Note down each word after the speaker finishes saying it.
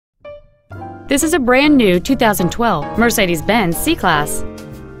This is a brand new 2012 Mercedes-Benz C Class.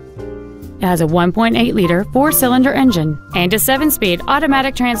 It has a 1.8-liter four-cylinder engine and a 7-speed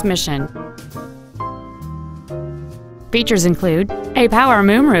automatic transmission. Features include a power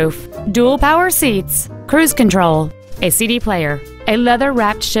moonroof, dual power seats, cruise control, a CD player, a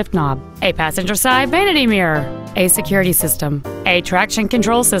leather-wrapped shift knob, a passenger side vanity mirror, a security system, a traction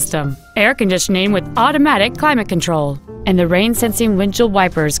control system, air conditioning with automatic climate control, and the rain-sensing windshield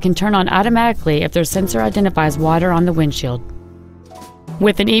wipers can turn on automatically if their sensor identifies water on the windshield.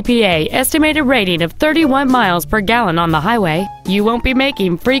 With an EPA estimated rating of 31 miles per gallon on the highway, you won't be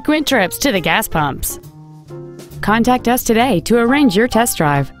making frequent trips to the gas pumps. Contact us today to arrange your test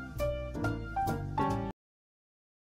drive.